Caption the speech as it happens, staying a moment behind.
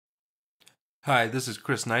Hi, this is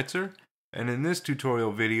Chris Neitzer, and in this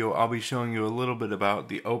tutorial video I'll be showing you a little bit about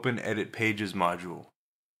the Open Edit Pages module.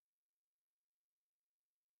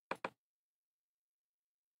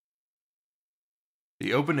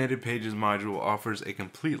 The Open Edit Pages module offers a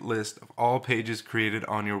complete list of all pages created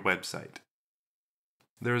on your website.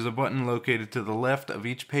 There is a button located to the left of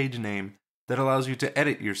each page name that allows you to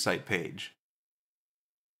edit your site page.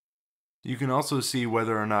 You can also see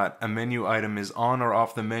whether or not a menu item is on or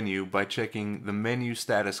off the menu by checking the Menu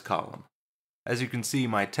Status column. As you can see,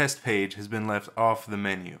 my test page has been left off the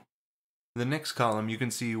menu. In the next column, you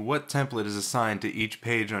can see what template is assigned to each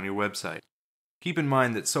page on your website. Keep in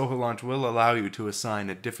mind that Soholaunch will allow you to assign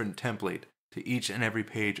a different template to each and every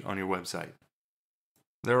page on your website.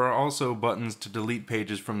 There are also buttons to delete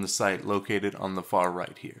pages from the site located on the far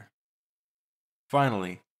right here.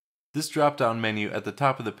 Finally, this drop-down menu at the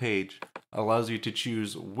top of the page allows you to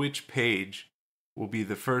choose which page will be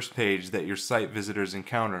the first page that your site visitors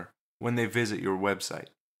encounter when they visit your website.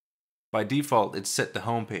 By default, it's set to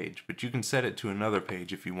home page, but you can set it to another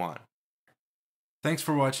page if you want. Thanks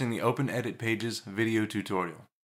for watching the Open Edit Pages video tutorial.